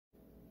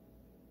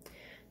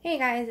Hey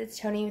guys, it's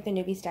Tony with the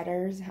Newbie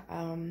Stutters.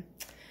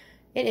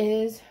 It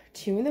is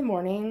 2 in the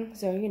morning,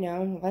 so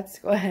let's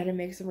go ahead and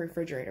make some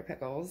refrigerator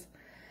pickles.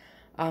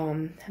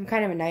 I'm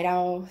kind of a night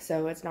owl,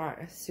 so it's not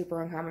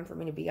super uncommon for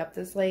me to be up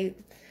this late.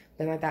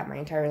 Been like that my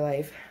entire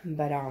life.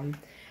 But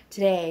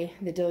today,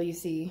 the dill you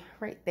see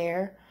right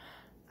there,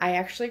 I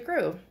actually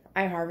grew.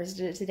 I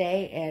harvested it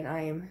today, and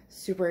I am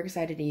super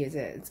excited to use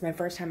it. It's my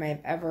first time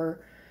I've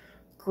ever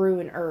grew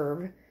an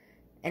herb,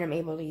 and I'm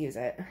able to use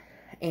it.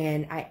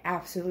 And I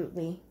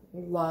absolutely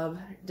love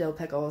dill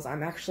pickles.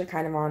 I'm actually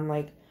kind of on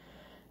like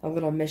a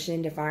little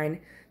mission to find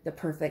the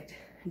perfect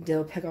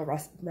dill pickle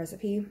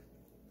recipe.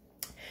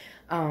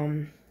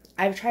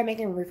 I've tried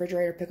making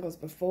refrigerator pickles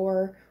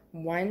before.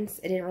 Once,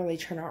 it didn't really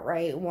turn out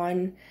right.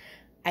 One,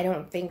 I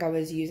don't think I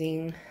was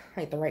using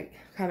like the right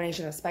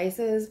combination of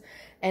spices,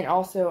 and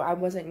also I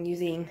wasn't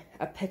using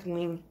a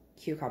pickling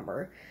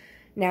cucumber.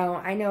 Now,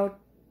 I know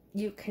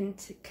you can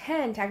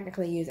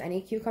technically use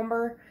any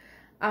cucumber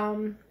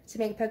to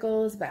make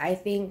pickles, but I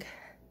think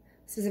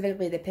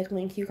specifically the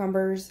pickling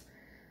cucumbers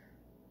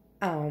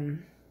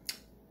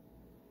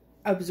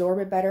absorb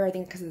it better, I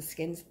think, because the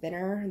skin's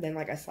thinner than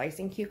like a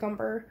slicing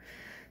cucumber.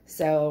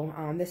 So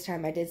this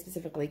time I did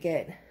specifically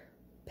get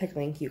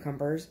pickling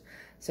cucumbers,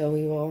 so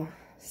we will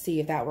see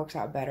if that works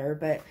out better.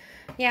 But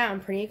yeah,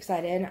 I'm pretty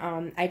excited.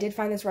 I did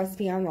find this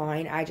recipe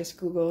online. I just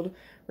googled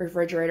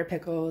refrigerator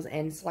pickles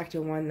and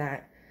selected one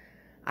that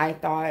I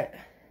thought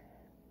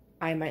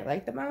I might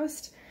like the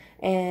most.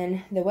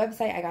 And the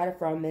website I got it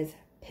from is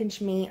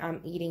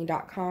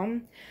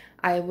pinchmeeameating.com.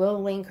 I will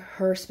link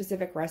her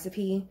specific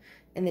recipe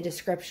in the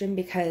description,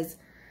 because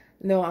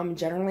though I'm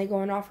generally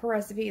going off her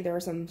recipe, there are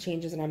some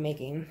changes that I'm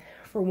making.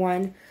 For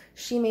one,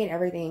 she made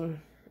everything,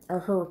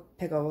 or her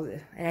pickles,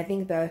 and I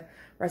think the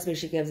recipe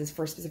she gives is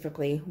for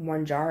specifically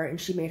 1 jar,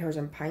 and she made hers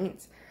in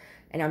pints,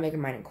 and I'm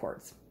making mine in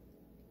quarts.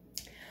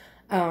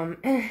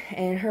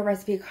 And her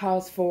recipe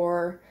calls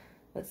for,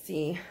 let's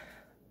see,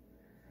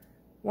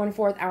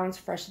 1/4 ounce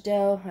fresh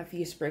dill, a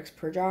few sprigs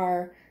per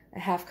jar, a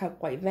 1/2 cup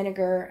white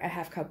vinegar, a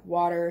 1/2 cup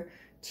water,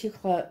 2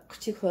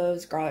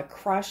 cloves garlic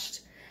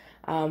crushed,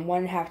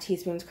 1.5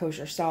 teaspoons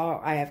kosher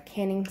salt. I have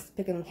pickling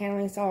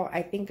canneling salt.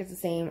 I think it's the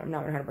same. I'm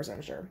not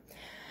 100% sure.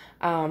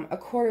 A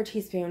 1/4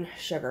 teaspoon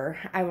sugar.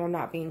 I will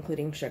not be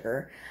including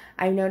sugar.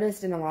 I've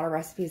noticed in a lot of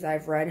recipes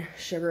I've read,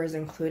 sugar is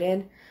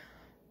included,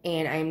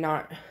 and I'm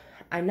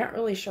not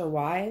really sure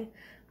why.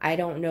 I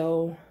don't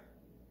know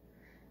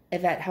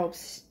if that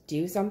helps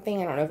do something.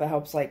 I don't know if it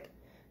helps like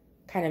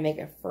kind of make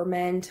it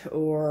ferment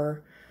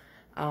or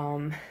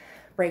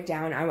break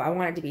down. I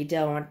want it to be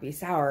dill. I want it to be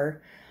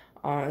sour.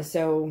 But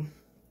I'm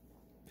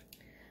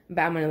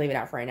going to leave it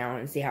out for right now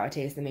and see how it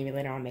tastes, and maybe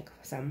later on make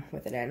some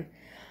with it in.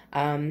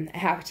 A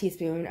 1/2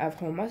 teaspoon of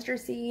whole mustard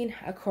seed,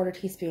 a 1/4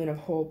 teaspoon of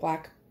whole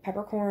black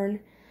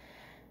peppercorn,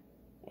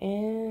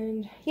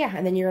 and yeah,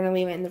 and then you're going to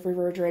leave it in the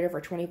refrigerator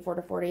for 24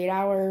 to 48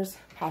 hours,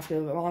 possibly a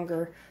little bit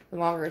longer. The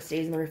longer it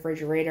stays in the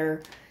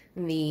refrigerator,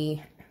 the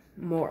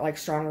more like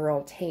stronger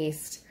it'll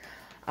taste.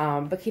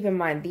 But keep in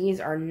mind, these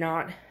are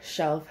not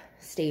shelf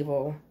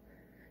stable.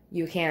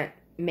 You can't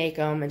make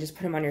them and just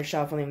put them on your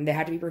shelf. I mean, they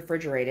have to be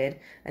refrigerated,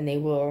 and they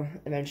will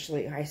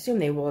eventually, I assume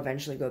they will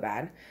eventually go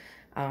bad.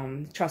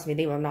 Trust me,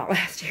 they will not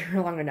last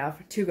here long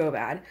enough to go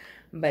bad.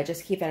 But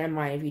just keep that in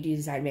mind if you do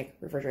decide to make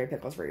refrigerated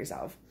pickles for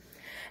yourself.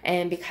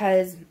 And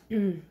because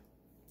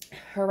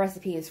her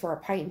recipe is for a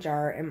pint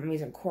jar and I'm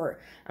using a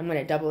quart, I'm going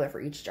to double it for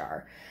each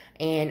jar.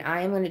 And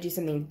I am going to do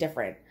something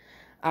different.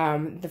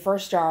 The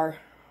first jar,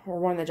 or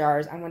one of the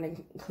jars, I'm going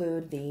to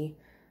include the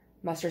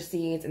mustard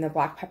seeds and the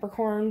black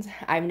peppercorns.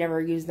 I've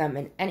never used them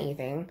in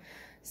anything,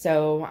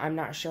 so I'm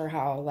not sure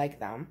how I'll like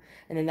them.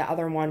 And then the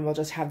other one will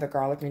just have the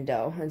garlic and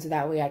dill, and so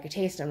that way I could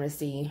taste them to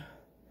see,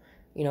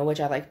 which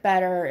I like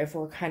better, if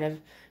we're kind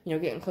of,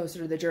 getting closer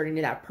to the journey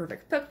to that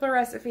perfect pickler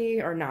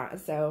recipe or not.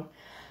 So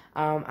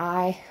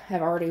I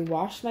have already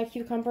washed my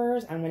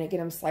cucumbers. I'm going to get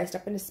them sliced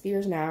up into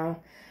spears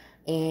now,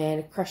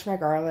 and crush my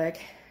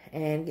garlic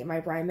and get my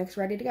brine mix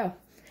ready to go.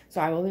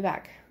 So I will be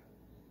back.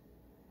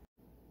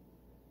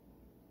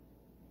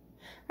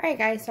 Alright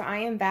guys, so I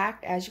am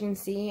back. As you can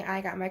see, I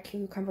got my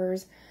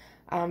cucumbers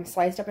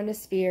sliced up into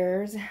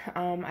spears.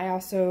 I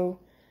also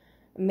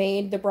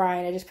made the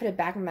brine. I just put it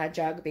back in that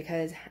jug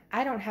because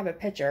I don't have a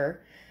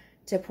pitcher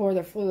to pour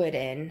the fluid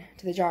in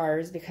to the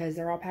jars, because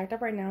they're all packed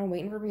up right now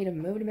waiting for me to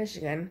move to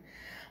Michigan.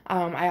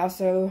 I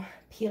also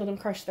peeled and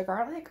crushed the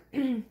garlic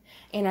and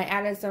I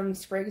added some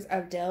sprigs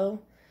of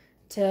dill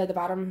to the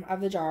bottom of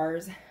the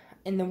jars.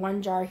 In the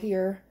one jar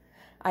here,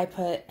 I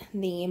put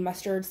the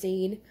mustard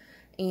seed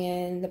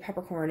and the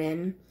peppercorn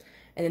in,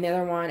 and then the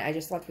other one I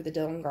just left with the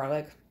dill and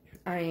garlic.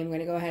 I am going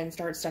to go ahead and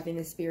start stuffing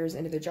the spears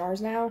into the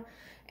jars now,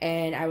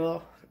 and I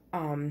will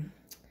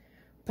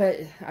put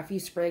a few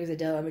sprigs of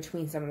dill in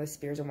between some of the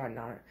spears and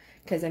whatnot,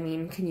 because I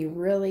mean, can you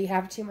really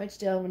have too much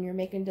dill when you're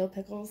making dill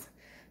pickles?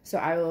 So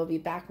I will be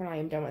back when I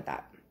am done with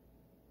that.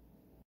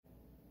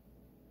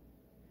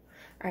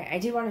 Alright, I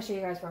do want to show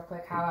you guys real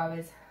quick how I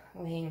was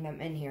laying them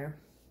in here.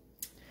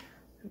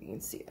 If you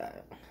can see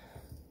that.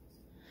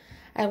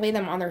 I lay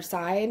them on their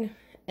side,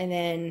 and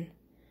then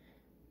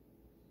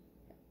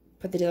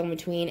put the dill in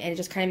between, and it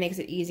just kind of makes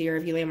it easier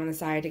if you lay them on the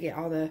side to get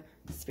all the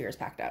spears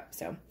packed up.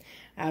 So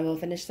I will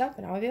finish this up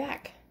and I'll be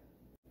back.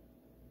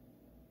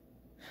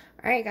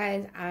 Alright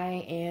guys,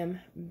 I am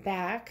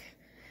back.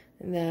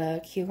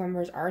 The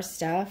cucumbers are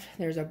stuffed.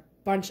 There's a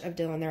bunch of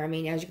dill in there. I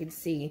mean, as you can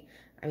see,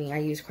 I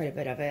used quite a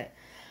bit of it.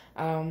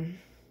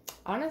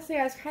 Honestly,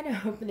 I was kind of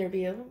hoping there'd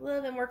be a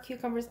little bit more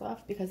cucumbers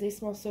left because they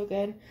smell so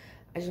good.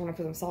 I just want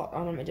to put some salt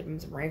on them and dip them in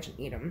some ranch and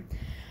eat them.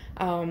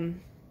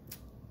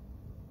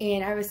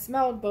 And I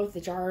smelled both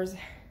the jars,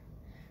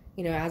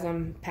 you know, as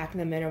I'm packing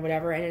them in or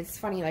whatever. And it's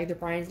funny, like the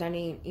brine's not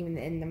even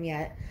in them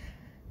yet.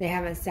 They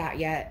haven't sat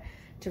yet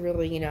to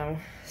really, you know,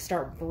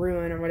 start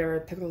brewing or whatever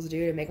pickles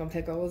do to make them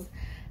pickles.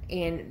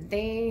 And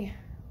they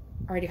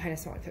already kind of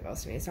smell like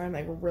pickles to me. So I'm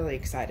like really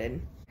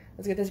excited.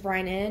 Let's get this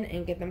brine in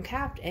and get them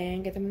capped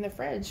and get them in the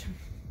fridge.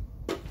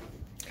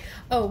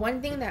 Oh,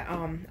 one thing that,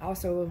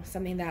 also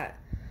something that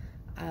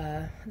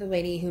the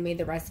lady who made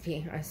the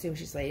recipe, I assume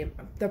she's lady,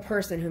 the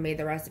person who made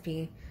the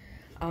recipe,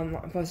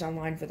 posted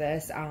online for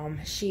this,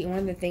 one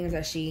of the things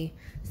that she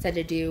said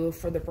to do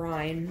for the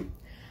brine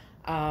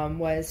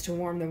was to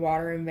warm the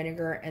water and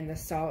vinegar and the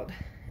salt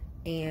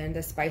and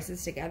the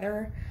spices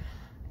together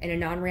in a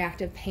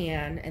non-reactive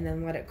pan and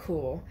then let it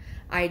cool.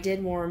 I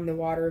did warm the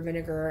water,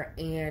 vinegar,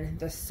 and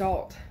the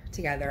salt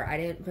together. I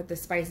didn't put the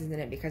spices in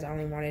it because I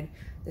only wanted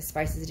the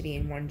spices to be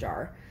in one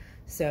jar.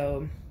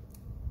 So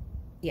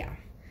yeah,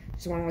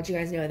 just want to let you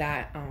guys know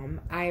that.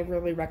 I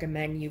really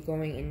recommend you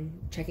going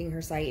and checking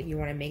her site if you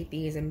want to make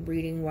these and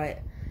reading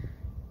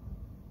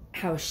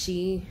how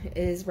she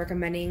is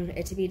recommending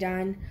it to be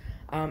done.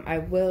 I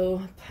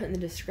will put in the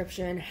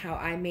description how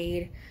I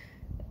made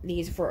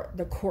these for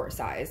the quart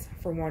size,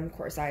 for 1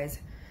 quart size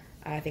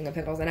thing of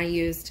pickles, and I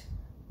used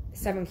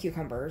 7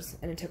 cucumbers,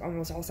 and it took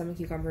almost all 7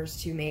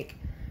 cucumbers to make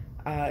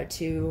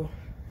 2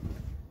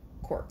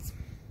 quarts.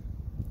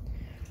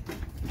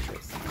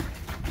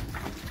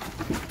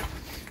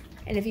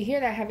 And if you hear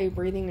that heavy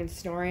breathing and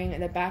snoring,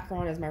 in the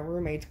background is my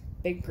roommate's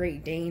big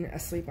Great Dane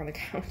asleep on the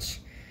couch.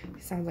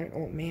 He sounds like an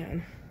old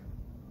man.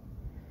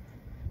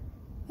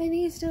 And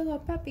he's still a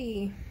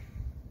puppy.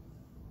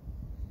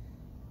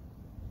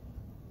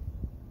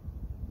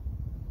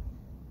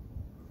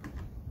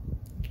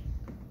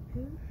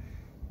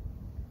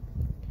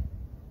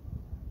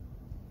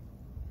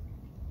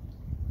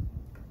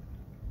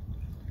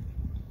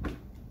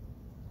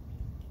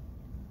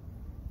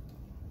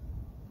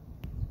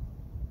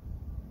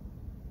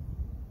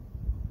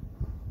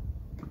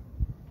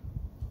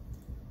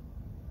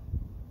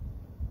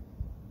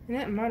 And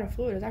that amount of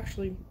fluid is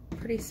actually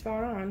pretty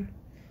spot on.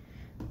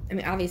 I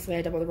mean, obviously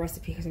I doubled the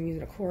recipe because I'm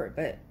using a quart,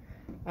 but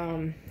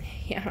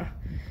yeah,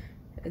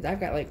 I've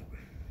got like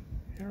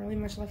not really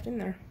much left in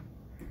there.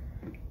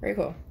 Very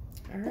cool.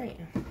 All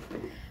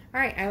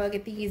right, I will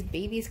get these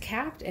babies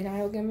capped and I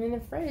will get them in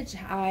the fridge.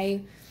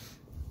 I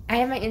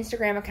have my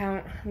Instagram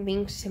account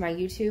linked to my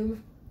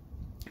YouTube.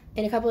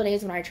 In a couple of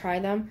days when I try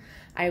them,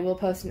 I will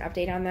post an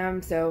update on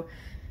them. So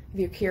if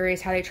you're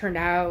curious how they turned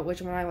out,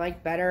 which one I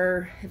like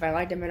better, if I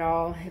liked them at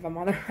all, if I'm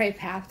on the right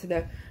path to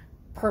the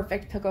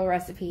perfect pickle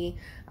recipe,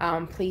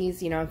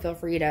 please, you know, feel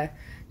free to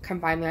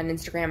come find me on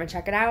Instagram and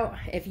check it out.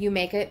 If you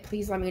make it,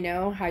 please let me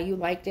know how you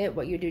liked it,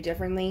 what you do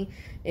differently.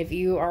 If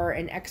you are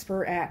an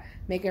expert at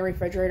making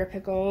refrigerator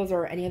pickles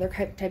or any other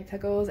type of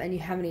pickles and you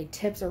have any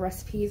tips or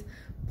recipes,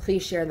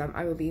 please share them.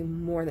 I will be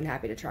more than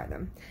happy to try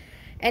them.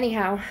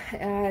 Anyhow,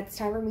 it's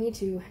time for me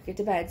to get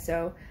to bed,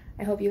 so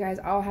I hope you guys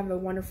all have a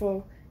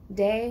wonderful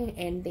day,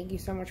 and thank you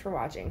so much for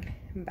watching.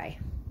 Bye.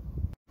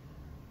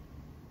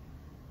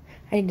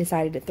 I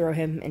decided to throw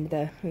him into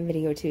the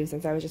video too,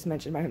 since I was just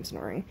mentioned about him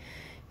snoring.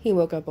 He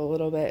woke up a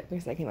little bit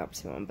because I came up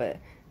to him, but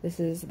this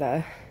is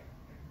the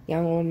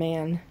young old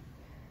man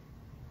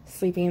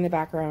sleeping in the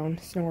background,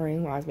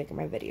 snoring while I was making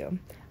my video.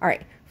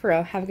 Alright, for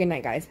real, have a good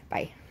night, guys.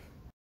 Bye.